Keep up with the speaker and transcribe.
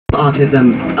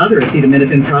autism. Other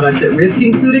acetaminophen products at risk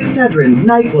include Excedrin,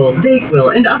 NyQuil,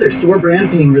 Dayquil, and other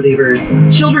store-brand pain relievers.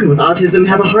 Children with autism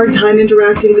have a hard time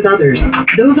interacting with others.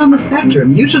 Those on the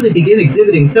spectrum usually begin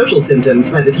exhibiting social symptoms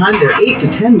by the time they're 8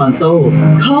 to 10 months old.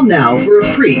 Call now for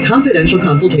a free confidential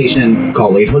consultation.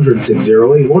 Call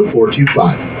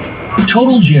 800-608-1425.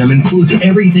 Total Gym includes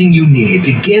everything you need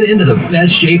to get into the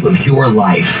best shape of your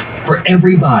life. For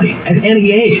everybody, at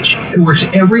any age, it works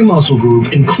every muscle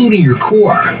group, including your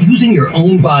core, using your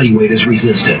own body weight as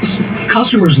resistance.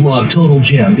 Customers love Total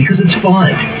Gym because it's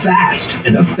fun, fast,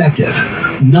 and effective.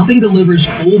 Nothing delivers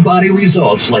full body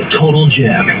results like Total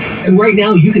Gym. And right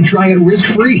now, you can try it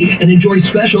risk-free and enjoy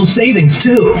special savings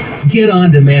too. Get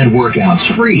on-demand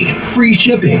workouts free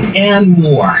shipping, and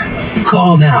more.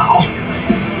 Call now.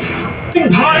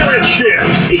 Pirate Ship!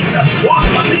 It's a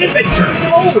swashbuckling adventure!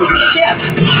 Holy shit!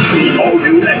 The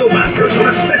all-new Lego Masters on a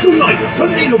special night,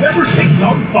 Sunday, November 6th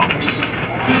on Fox.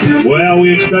 Well,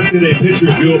 we expected a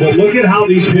pitcher's duel, but look at how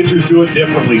these pitchers do it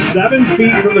differently. 7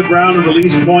 feet from the ground and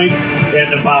release point, and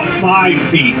about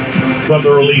 5 feet from the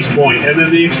release point. And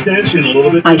then the extension a little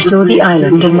bit. I saw the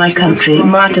island of my country,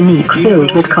 Martinique,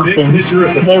 filled with coffins.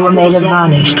 They were made of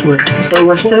varnished wood. They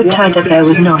were so tight that there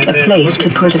was not a place to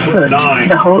put a foot.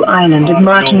 The whole island of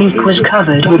Martinique was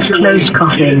covered with closed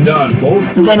coffins.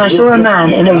 Then I saw a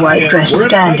man in a white dress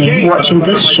standing, watching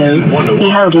this show. He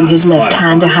held in his left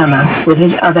hand a hammer. With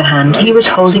his other hand, he was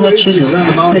holding a chisel.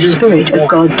 The Spirit of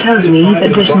God tells me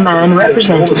that this man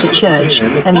represented the church,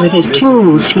 and with his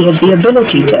tools he had the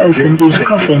ability to open these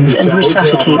coffins and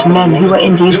resuscitate men who were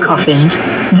in these coffins.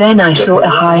 Then I saw a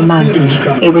high mountain.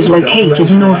 It was located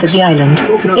north of the island.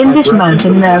 In this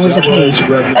mountain there was a cave.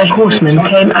 A horseman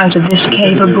came out of this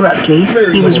cave abruptly.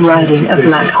 He was riding a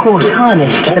black horse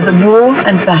harnessed for the war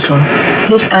and battle.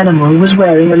 This animal was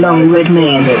wearing a long red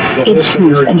mane. Its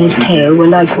hoof and his tail were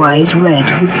likewise red.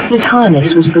 His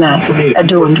harness was black,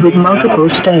 adorned with multiple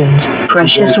stones,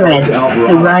 precious red.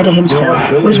 The rider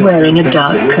himself was wearing a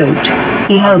dark coat.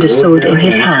 He held a sword in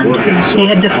his hand. He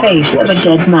had the face of a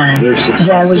dead man.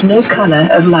 There was no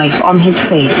color of life on his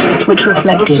face, which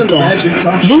reflected death.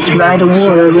 This rider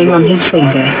wore a ring on his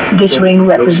finger. This ring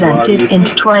represented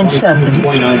intertwined serpents.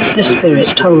 The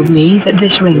Spirit told me that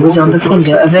this ring was on the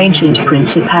finger of ancient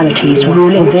principalities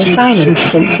ruling this island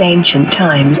since ancient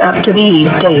times up to these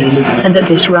days, and that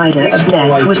this rider of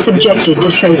death was subjected to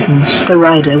Satan. The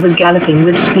rider was galloping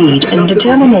with speed and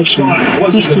determination.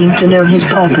 He seemed to know his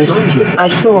purpose. I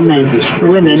saw men,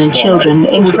 women, and children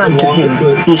in front of him.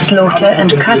 He slaughtered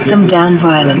and cut them down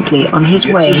violently on his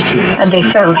way, and they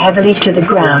fell heavily to the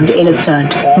ground in a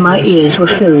thud. My ears were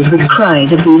filled with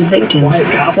cries of these victims.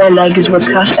 Their legs were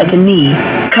cut at the knee,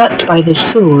 cut by this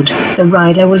sword. The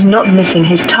rider was not missing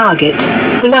his target.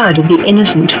 Blood of the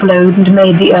innocent flowed and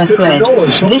made the earth red.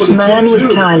 This man was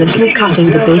tirelessly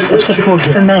cutting the base of support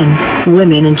for men,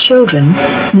 women, and children.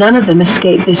 None of them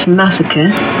escaped this massacre.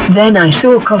 Then I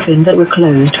saw coffins that were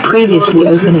closed, previously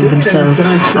opening themselves.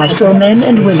 I saw men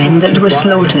and women that were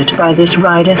slaughtered by this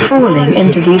rider falling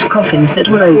into these coffins that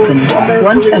were opened.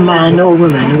 Once a man or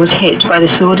woman was hit by the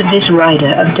sword of this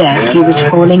rider of death, he was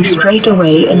falling straight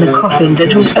away in the coffin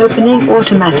that was opening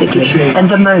automatically, and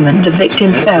the moment the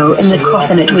victim fell in the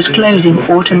coffin it was closing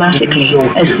automatically.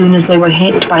 As soon as they were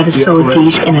hit by the sword,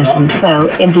 these innocent fell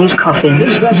in these coffins.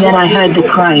 Then I heard the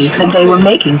cries that they were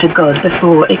making to God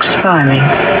before expiring.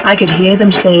 I could hear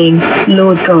them saying,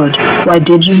 Lord God, why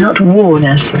did you not warn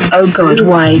us? Oh God,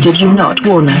 why did you not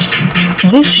warn us?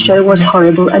 This show was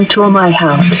horrible and tore my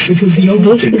heart. This is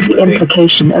the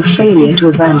implication of failure to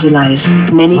evangelize.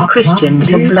 Many Christians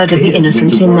have blood of the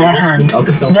innocents in their hand.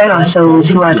 There are souls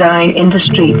who are dying in the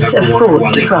streets of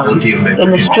Fort de France,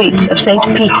 in the streets of St.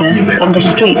 Peter, in the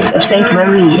streets of St.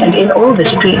 Marie, and in all the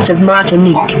streets of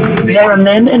Martinique. There are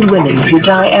men and women who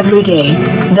die every day.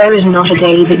 There is not a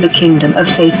day that the kingdom of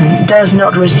Satan does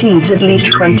not receive at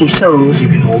least 20 souls.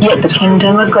 Yet the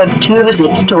kingdom of God too has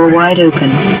its door wide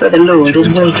open, but the Lord is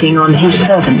waiting on his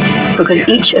servants, because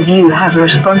each of you have a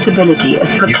responsibility of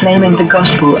proclaiming the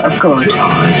gospel of God.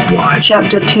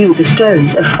 Chapter 2, The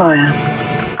Stones of Fire.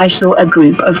 I saw a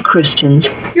group of Christians.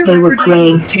 They were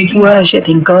praying,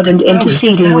 worshipping God and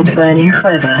interceding with burning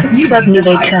fervor. Suddenly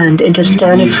they turned into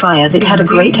stone of fire that had a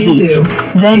great heat.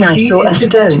 Then I saw a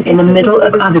stone in the middle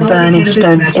of other burning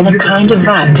stones in a kind of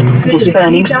vat. This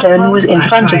burning stone was in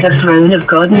front of the throne of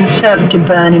God and served to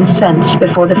burn incense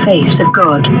before the face of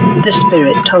God. The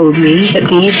Spirit told me that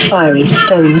these fiery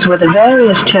stones were the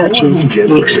various churches.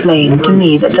 He explained to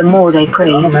me that the more they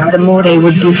prayed, the more they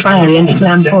would be fiery and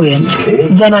flamboyant.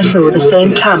 Then Then I saw the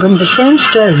same tub and the same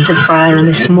stones of fire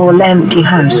in a small empty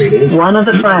house. One of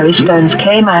the fiery stones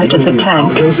came out of the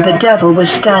tank. The devil was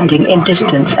standing in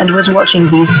distance and was watching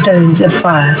these stones of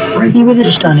fire. He was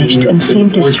astonished and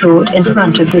seemed distraught in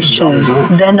front of this show.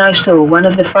 Then I saw one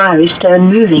of the fiery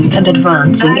stone moving and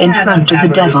advancing in front of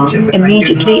the devil.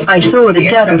 Immediately I saw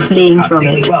the devil fleeing from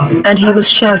it, and he was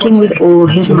shouting with all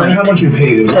his might.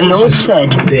 The Lord said,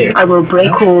 I will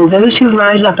break all those who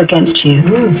rise up against you.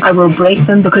 I will break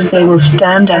them because they will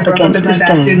stand up against the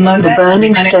stone, the burning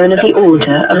stone of the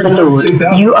altar of the Lord.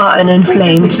 You are an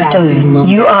inflamed stone.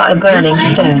 You are a burning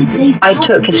stone. I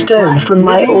took a stone from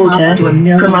my altar,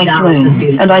 from my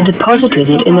throne, and I deposited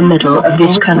it in the middle of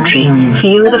this country.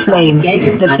 Feel the flame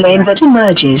that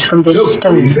emerges from this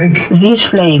stone. These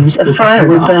flames of fire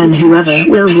will burn whoever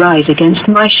will rise against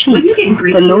my sheep.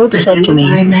 The Lord said to me,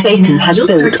 Satan has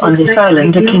built on this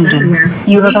island a kingdom.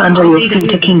 You have under your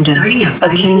feet a kingdom. A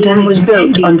kingdom was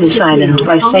built on this island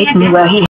by Satan where he